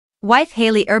Wife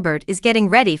Hayley Erbert is getting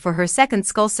ready for her second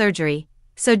skull surgery,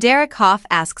 so Hough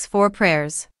asks for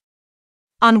prayers.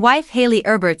 On wife Hayley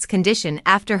Erbert's condition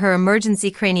after her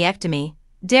emergency craniectomy,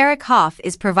 Hough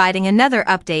is providing another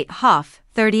update. Hough,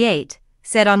 38,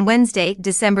 said on Wednesday,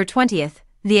 December 20th,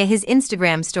 via his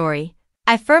Instagram story,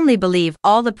 "I firmly believe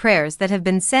all the prayers that have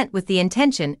been sent with the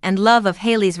intention and love of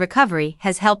Hayley's recovery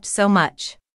has helped so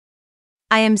much.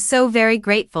 I am so very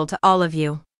grateful to all of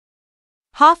you."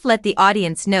 Hough let the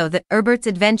audience know that Erbert's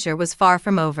adventure was far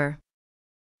from over.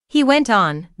 He went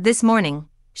on, "This morning,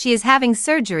 she is having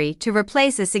surgery to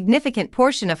replace a significant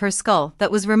portion of her skull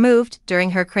that was removed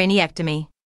during her craniectomy.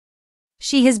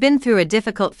 She has been through a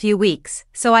difficult few weeks,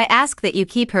 so I ask that you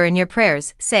keep her in your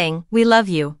prayers, saying, 'We love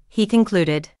you,'" he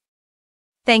concluded.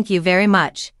 "Thank you very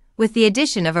much," with the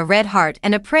addition of a red heart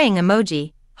and a praying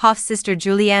emoji. Hough's sister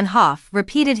Julianne Hough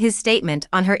repeated his statement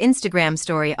on her Instagram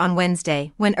story on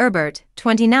Wednesday when Erbert,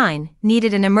 29,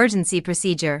 needed an emergency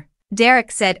procedure.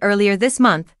 Derek said earlier this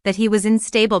month that he was in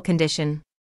stable condition.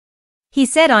 He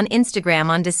said on Instagram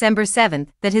on December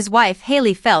 7 that his wife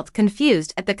Hayley felt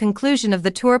confused at the conclusion of the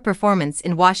tour performance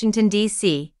in Washington,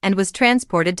 D.C., and was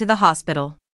transported to the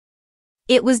hospital.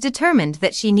 It was determined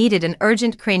that she needed an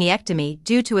urgent craniectomy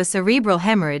due to a cerebral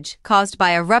hemorrhage caused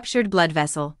by a ruptured blood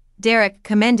vessel. Derek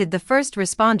commended the first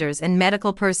responders and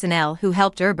medical personnel who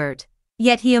helped Erbert,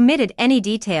 yet he omitted any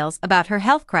details about her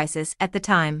health crisis at the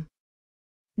time.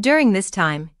 During this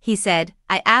time, he said,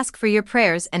 "I ask for your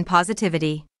prayers and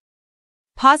positivity."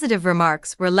 Positive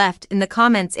remarks were left in the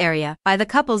comments area by the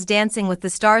couple's Dancing with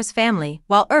the Stars family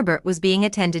while Erbert was being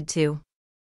attended to.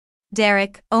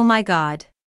 "Derek, oh my God.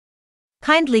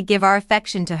 Kindly give our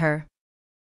affection to her.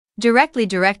 Directly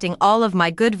directing all of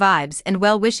my good vibes and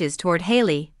well wishes toward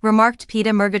Hayley," remarked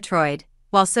Peta Murgatroyd,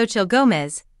 while Xochitl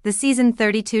Gomez, the season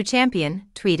 32 champion,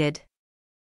 tweeted,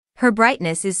 "Her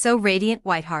brightness is so radiant,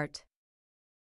 Whiteheart."